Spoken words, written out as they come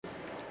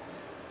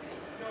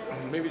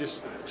Maybe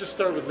just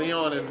start with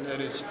Leon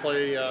and his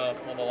play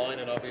on the line,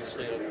 and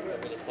obviously a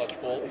really clutch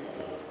goal.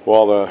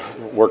 Well,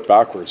 work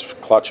backwards.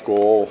 Clutch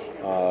goal,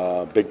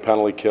 big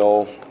penalty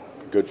kill,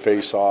 good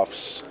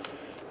face-offs,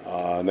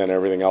 and then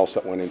everything else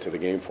that went into the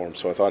game for him.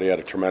 So I thought he had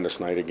a tremendous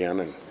night again,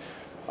 and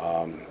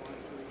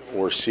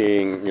we're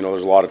seeing,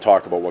 there's a lot of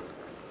talk about what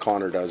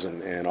Connor does,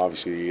 and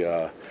obviously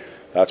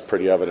that's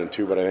pretty evident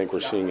too. But I think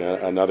we're seeing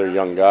another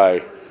young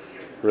guy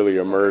really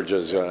emerge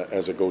as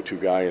a go-to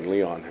guy in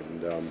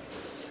Leon.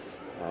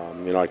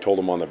 And I told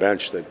him on the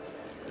bench that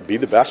be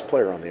the best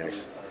player on the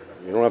ice.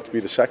 You don't have to be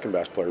the second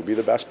best player. Be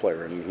the best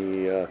player,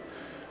 and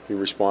he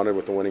responded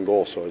with the winning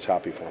goal. So I was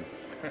happy for him.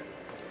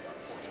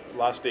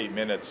 Last 8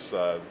 minutes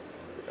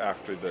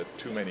after the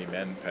too many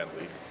men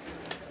penalty,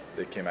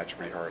 they came at you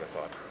pretty hard. I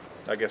thought.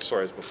 I guess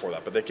sorry, it was before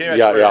that, but they came at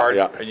you pretty hard,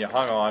 and you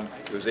hung on.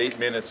 It was 8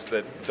 minutes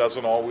that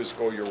doesn't always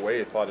go your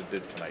way. I thought it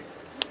did tonight.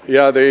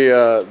 Yeah,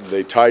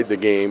 they tied the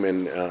game,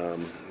 and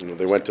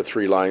they went to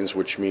 3 lines,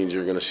 which means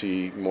you're going to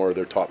see more of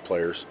their top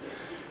players.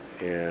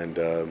 And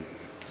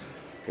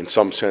in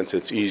some sense,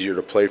 it's easier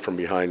to play from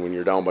behind when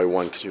you're down by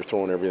 1 because you're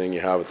throwing everything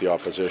you have at the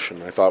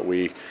opposition. I thought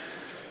we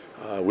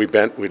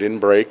bent, we didn't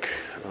break,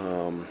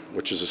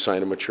 which is a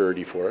sign of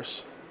maturity for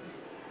us.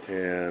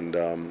 And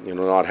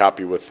not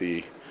happy with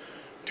the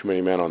too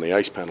many men on the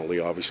ice penalty.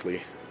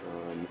 Obviously,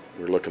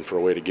 we're looking for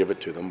a way to give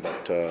it to them,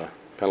 but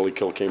penalty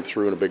kill came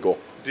through and a big goal.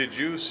 Did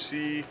you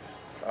see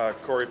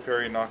Corey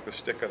Perry knock the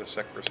stick out of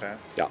Sekera's hand?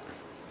 Yeah.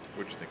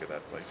 What did you think of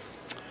that play?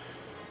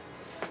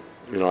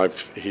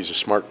 He's a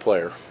smart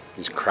player.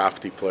 He's a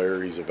crafty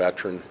player. He's a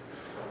veteran.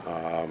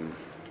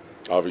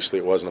 Obviously,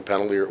 it wasn't a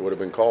penalty, or it would have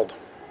been called.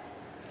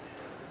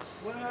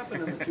 What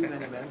happened in the too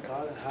many men,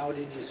 Todd, and how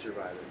did you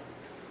survive it?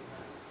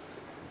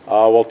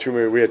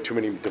 We had too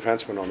many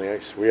defensemen on the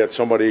ice. We had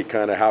somebody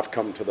kind of half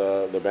come to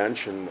the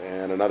bench and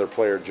another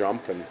player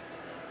jump. And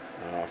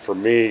for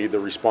me, the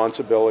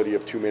responsibility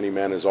of too many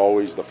men is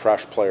always the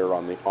fresh player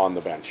on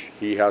the bench.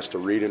 He has to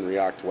read and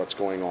react to what's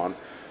going on.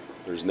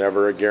 There's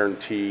never a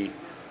guarantee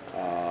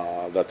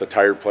that the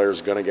tired player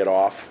is going to get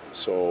off.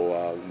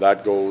 So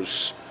that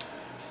goes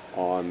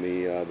on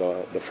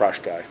the fresh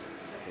guy.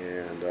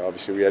 And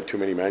obviously we had too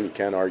many men. You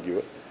can't argue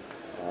it.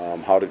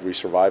 How did we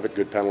survive it?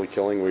 Good penalty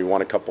killing. We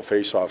won a couple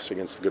face-offs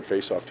against a good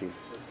face-off team.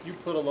 You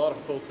put a lot of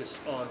focus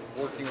on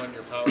working on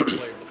your power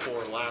play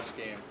before last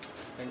game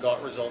and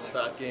got results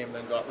that game,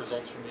 then got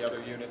results from the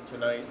other unit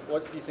tonight.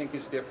 What do you think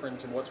is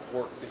different, and what's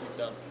work that you've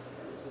done?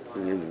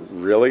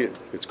 Really,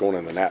 it's going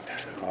in the net.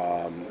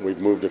 We've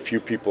moved a few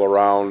people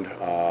around,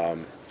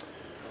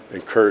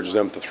 encouraged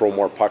them to throw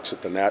more pucks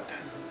at the net,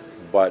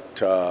 but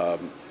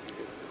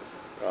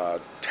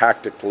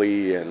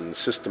tactically and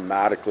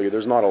systematically,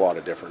 there's not a lot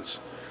of difference.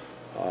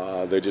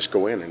 They just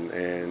go in,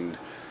 and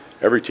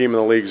every team in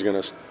the league is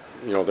going to,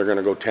 they're going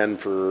to go 10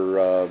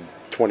 for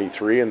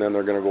 23, and then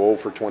they're going to go 0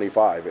 for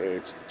 25.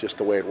 It's just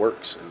the way it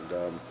works.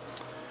 And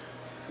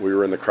we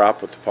were in the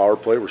crap with the power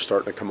play. We're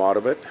starting to come out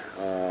of it.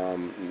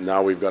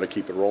 Now we've got to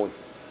keep it rolling.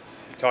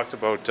 You talked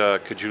about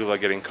Kajula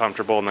getting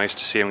comfortable. Nice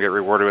to see him get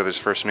rewarded with his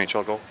first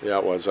NHL goal. Yeah,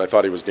 it was. I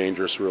thought he was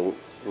dangerous real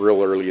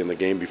early in the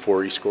game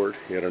before he scored.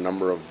 He had a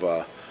number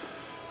of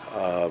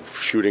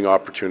shooting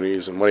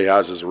opportunities, and what he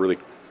has is a really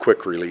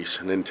quick release.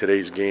 And in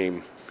today's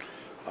game,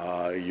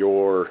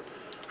 your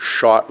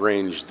shot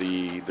range,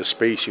 the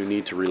space you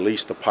need to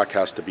release the puck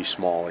has to be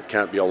small. It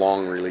can't be a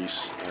long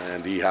release,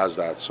 and he has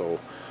that. So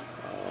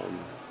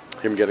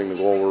him getting the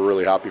goal, we're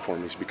really happy for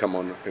him. He's become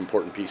an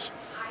important piece.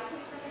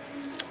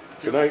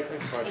 Good night.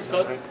 Thanks,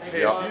 Todd.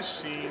 Hey, have you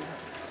seen?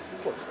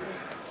 Of course.